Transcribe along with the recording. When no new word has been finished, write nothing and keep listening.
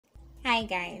Hi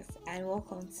guys, and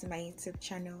welcome to my YouTube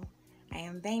channel. I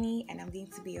am Benny and I'm going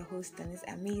to be your host on this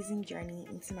amazing journey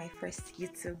into my first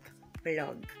YouTube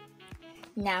vlog.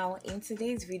 Now in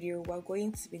today's video we're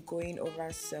going to be going over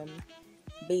some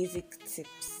basic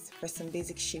tips for some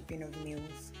basic shaping of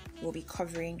nails. We'll be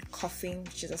covering coffin,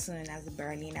 which is also known as the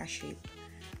Berliner shape,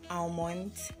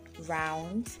 almond,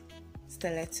 round,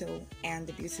 stilletto, and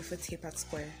the beautiful tapered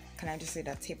square. Can I just say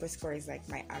that tapered square is like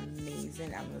my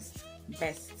amazing and most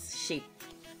best shape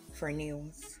for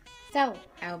nails. So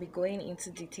I'll be going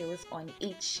into details on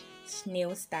each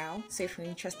nail style, so if you're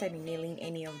interested in nailing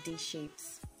any of these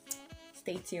shapes,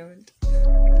 stay tuned.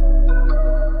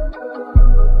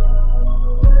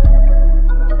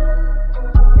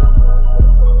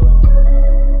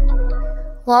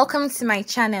 Welcome to my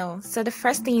channel. So the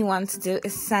first thing you want to do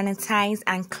is sanitize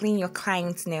and clean your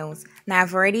client's nails. Now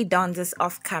I've already done this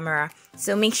off camera,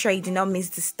 so make sure you do not miss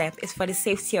this step. It's for the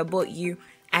safety of both you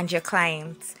and your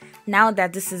clients. Now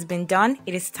that this has been done,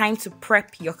 it is time to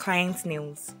prep your client's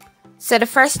nails. So the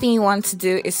first thing you want to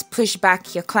do is push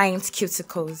back your client's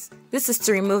cuticles. This is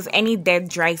to remove any dead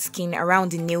dry skin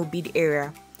around the nail bead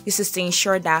area. This is to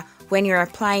ensure that when you're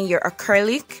applying your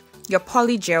acrylic, your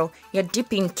polygel, your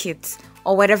dipping kit,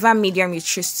 or whatever medium you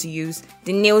choose to use,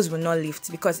 the nails will not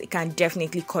lift because it can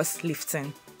definitely cause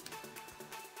lifting.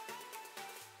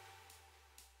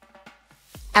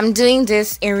 I'm doing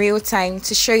this in real time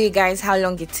to show you guys how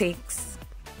long it takes.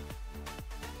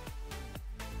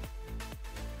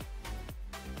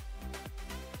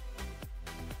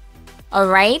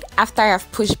 Alright, after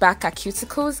I've pushed back our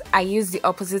cuticles, I use the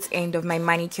opposite end of my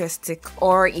manicure stick,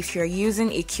 or if you're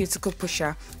using a cuticle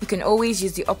pusher, you can always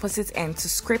use the opposite end to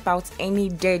scrape out any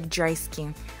dead dry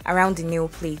skin around the nail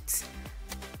plate.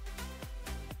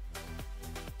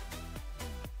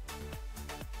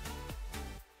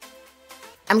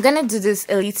 I'm gonna do this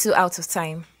a little out of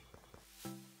time.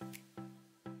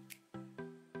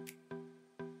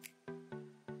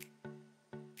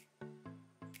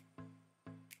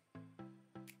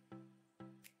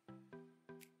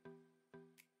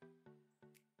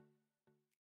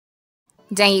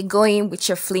 Then you go in with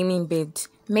your flaming bead.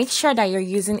 Make sure that you're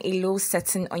using a low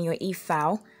setting on your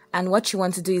e-file, and what you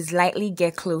want to do is lightly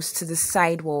get close to the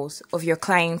side walls of your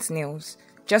client's nails,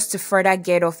 just to further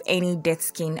get off any dead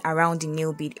skin around the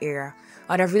nail bead area.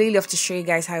 I'd have really loved to show you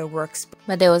guys how it works,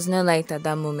 but there was no light at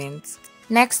that moment.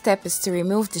 Next step is to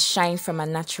remove the shine from our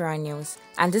natural nails,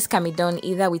 and this can be done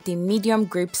either with a medium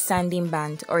grip sanding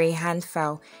band or a hand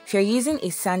file. If you're using a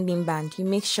sanding band, you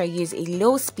make sure you use a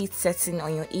low speed setting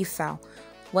on your e-file.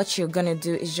 What you're gonna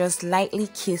do is just lightly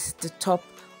kiss the top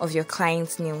of your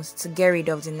client's nails to get rid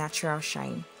of the natural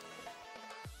shine.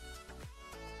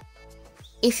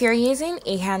 If you're using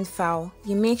a hand file,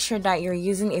 you make sure that you're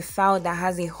using a file that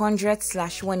has a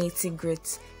 100/180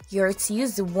 grit. You're to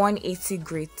use the 180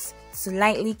 grit to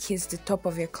lightly kiss the top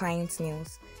of your client's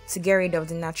nails to get rid of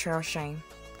the natural shine.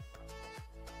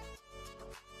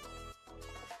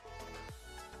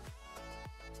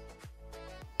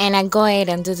 And I go ahead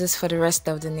and do this for the rest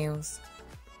of the nails.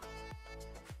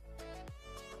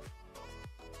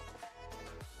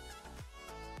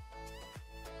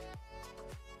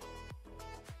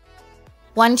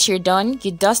 Once you're done,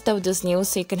 you dust off those nails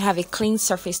so you can have a clean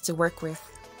surface to work with.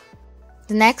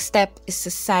 The next step is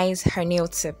to size her nail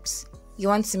tips. You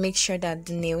want to make sure that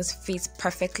the nails fit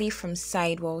perfectly from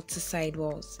sidewall to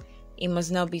sidewalls. It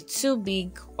must not be too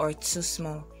big or too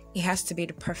small. It has to be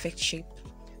the perfect shape.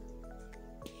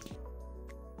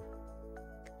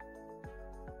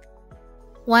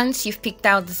 Once you've picked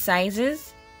out the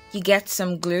sizes, you get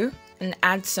some glue and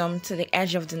add some to the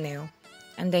edge of the nail,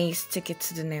 and then you stick it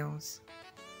to the nails.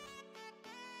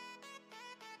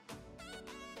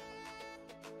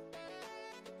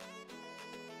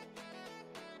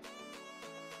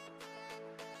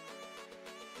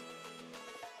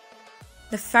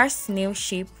 The first nail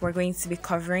shape we're going to be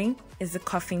covering is the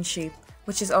coffin shape,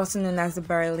 which is also known as the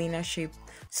Berliner shape.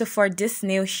 So for this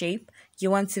nail shape,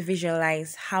 you want to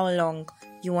visualize how long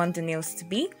you want the nails to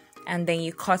be, and then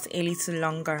you cut a little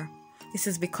longer. This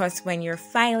is because when you're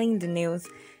filing the nails,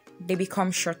 they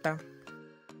become shorter.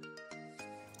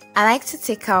 I like to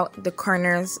take out the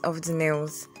corners of the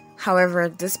nails. However,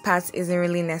 this part isn't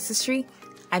really necessary.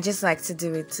 I just like to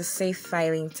do it to save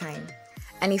filing time.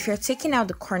 And if you're taking out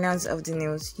the corners of the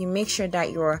nails, you make sure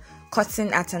that you're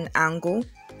cutting at an angle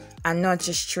and not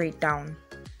just straight down.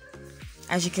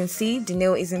 As you can see, the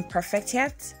nail isn't perfect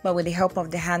yet, but with the help of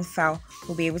the hand file,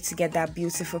 we'll be able to get that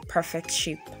beautiful perfect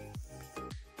shape.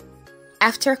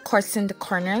 After cutting the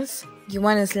corners, you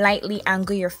want to slightly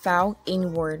angle your file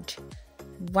inward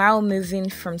while moving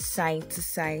from side to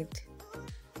side.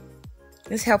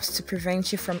 This helps to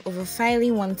prevent you from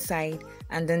overfiling one side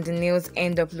and then the nails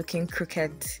end up looking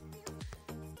crooked.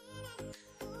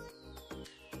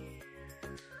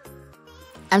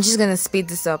 I'm just gonna speed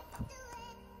this up.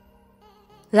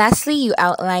 Lastly, you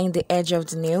outline the edge of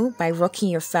the nail by rocking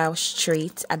your file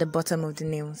straight at the bottom of the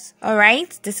nails.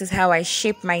 Alright, this is how I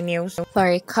shape my nails for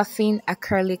a coffin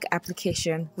acrylic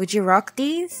application. Would you rock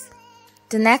these?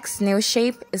 The next nail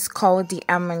shape is called the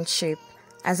almond shape.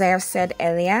 As I have said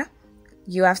earlier,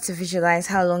 you have to visualize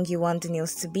how long you want the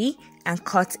nails to be and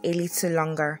cut a little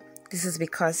longer. This is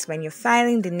because when you're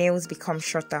filing, the nails become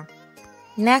shorter.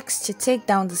 Next, you take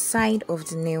down the side of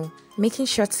the nail, making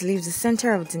sure to leave the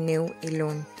center of the nail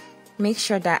alone. Make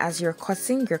sure that as you're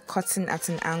cutting at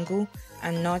an angle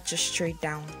and not just straight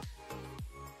down.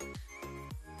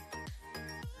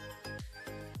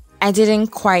 I didn't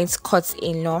quite cut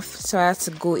enough, so I had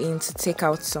to go in to take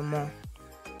out some more.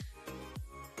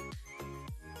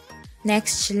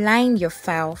 Next, you line your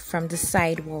file from the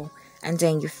side wall and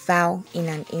then you file in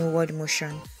an inward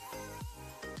motion.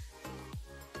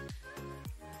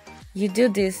 You do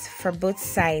this for both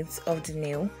sides of the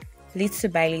nail, little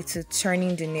by little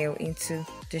turning the nail into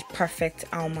the perfect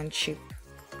almond shape.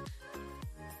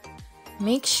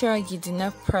 Make sure you do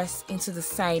not press into the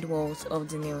side walls of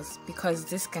the nails because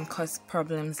this can cause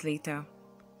problems later.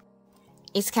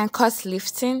 It can cause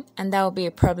lifting and that will be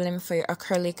a problem for your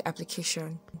acrylic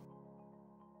application.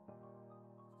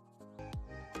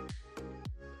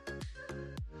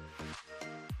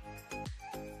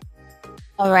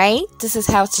 Alright, this is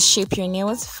how to shape your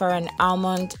nails for an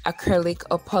almond, acrylic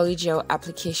or polygel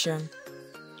application.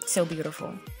 So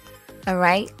beautiful.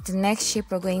 Alright, the next shape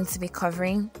we're going to be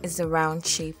covering is the round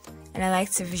shape. And I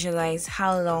like to visualize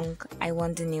how long I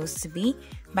want the nails to be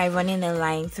by running a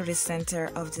line through the center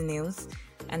of the nails.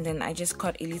 And then I just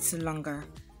cut a little longer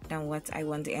than what I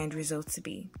want the end result to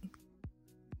be.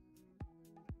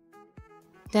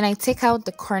 Then I take out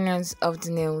the corners of the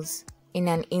nails in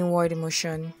an inward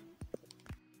motion.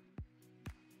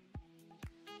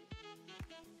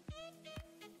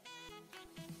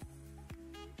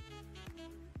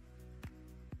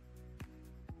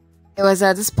 It was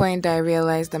at this point that I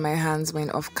realized that my hands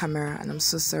went off camera and I'm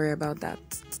so sorry about that.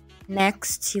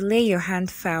 Next, you lay your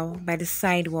hand file by the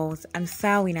side walls and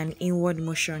file in an inward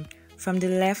motion from the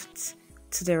left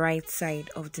to the right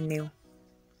side of the nail.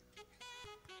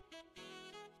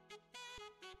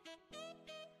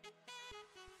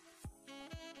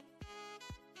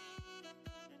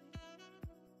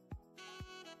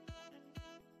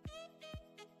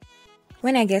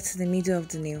 When I get to the middle of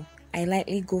the nail, I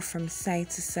lightly go from side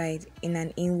to side in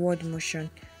an inward motion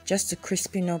just to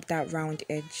crispen up that round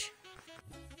edge.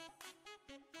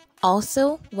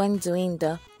 Also, when doing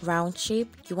the round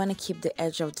shape, you want to keep the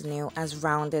edge of the nail as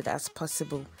rounded as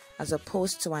possible, as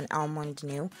opposed to an almond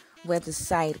nail where the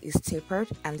side is tapered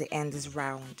and the end is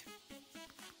round.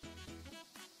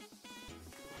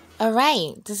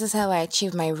 Alright, this is how I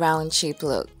achieve my round shape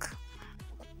look.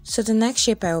 So the next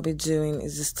shape I will be doing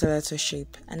is the stilletto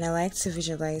shape, and I like to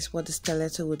visualize what the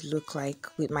stilletto would look like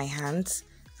with my hands,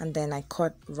 and then I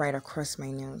cut right across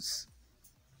my nails.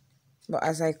 But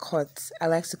as I cut, I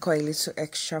like to cut a little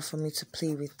extra for me to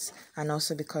play with, and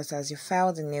also because as you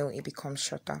file the nail, it becomes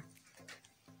shorter.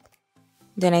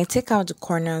 Then I take out the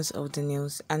corners of the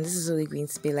nails, and this is only going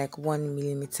to be like 1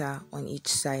 millimeter on each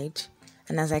side.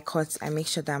 And as I cut, I make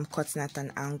sure that I'm cutting at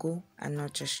an angle and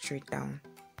not just straight down.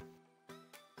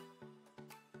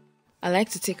 I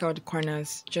like to take out the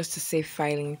corners just to save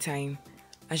filing time.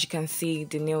 As you can see,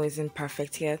 the nail isn't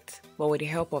perfect yet, but with the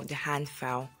help of the hand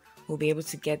file, we'll be able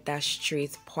to get that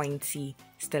straight, pointy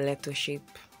stiletto shape.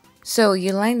 So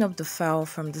you line up the file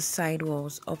from the side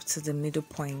walls up to the middle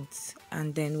point,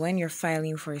 and then when you're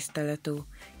filing for a stiletto,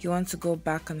 you want to go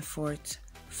back and forth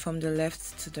from the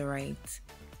left to the right,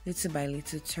 little by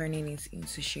little turning it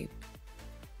into shape.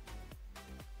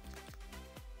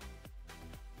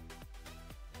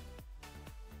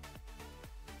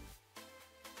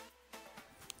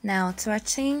 Now to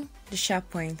attain the sharp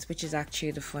point, which is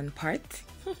actually the fun part,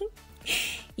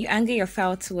 you angle your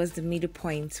file towards the middle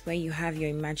point where you have your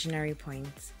imaginary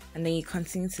point, and then you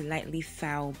continue to lightly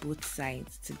file both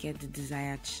sides to get the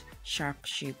desired sharp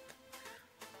shape.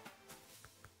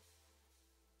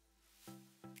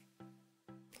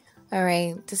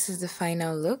 Alright, this is the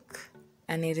final look,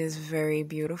 and it is very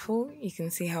beautiful. You can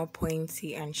see how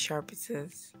pointy and sharp it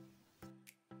is.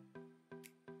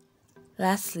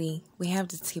 Lastly, we have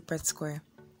the tapered square.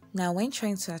 Now when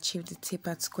trying to achieve the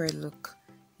tapered square look,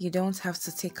 you don't have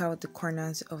to take out the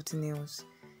corners of the nails.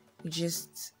 You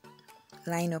just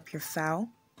line up your file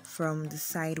from the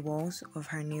side walls of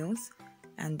her nails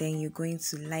and then you're going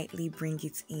to lightly bring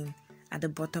it in at the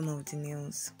bottom of the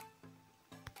nails.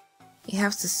 You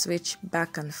have to switch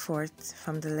back and forth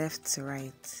from the left to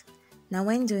right. Now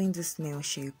when doing this nail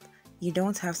shape, you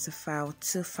don't have to file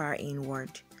too far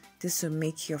inward. This will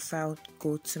make your file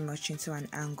go too much into an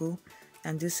angle,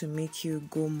 and this will make you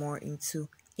go more into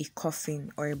a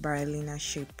coffin or a ballerina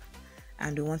shape,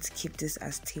 and we want to keep this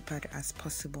as tapered as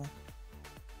possible.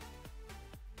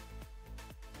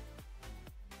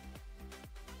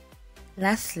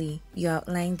 Lastly, you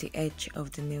outline the edge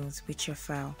of the nails with your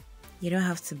file. You don't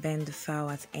have to bend the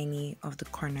file at any of the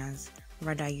corners,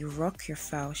 rather you rock your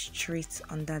file straight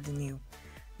under the nail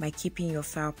by keeping your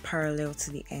file parallel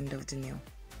to the end of the nail.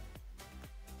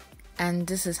 And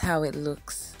this is how it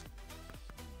looks.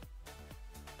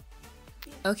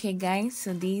 Okay guys,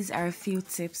 so these are a few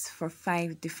tips for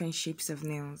 5 different shapes of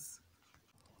nails.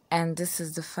 And this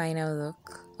is the final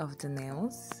look of the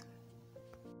nails.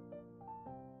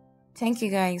 Thank you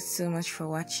guys so much for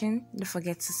watching. Don't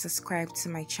forget to subscribe to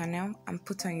my channel and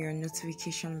put on your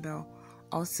notification bell.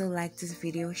 Also like this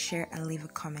video, share and leave a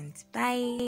comment. Bye!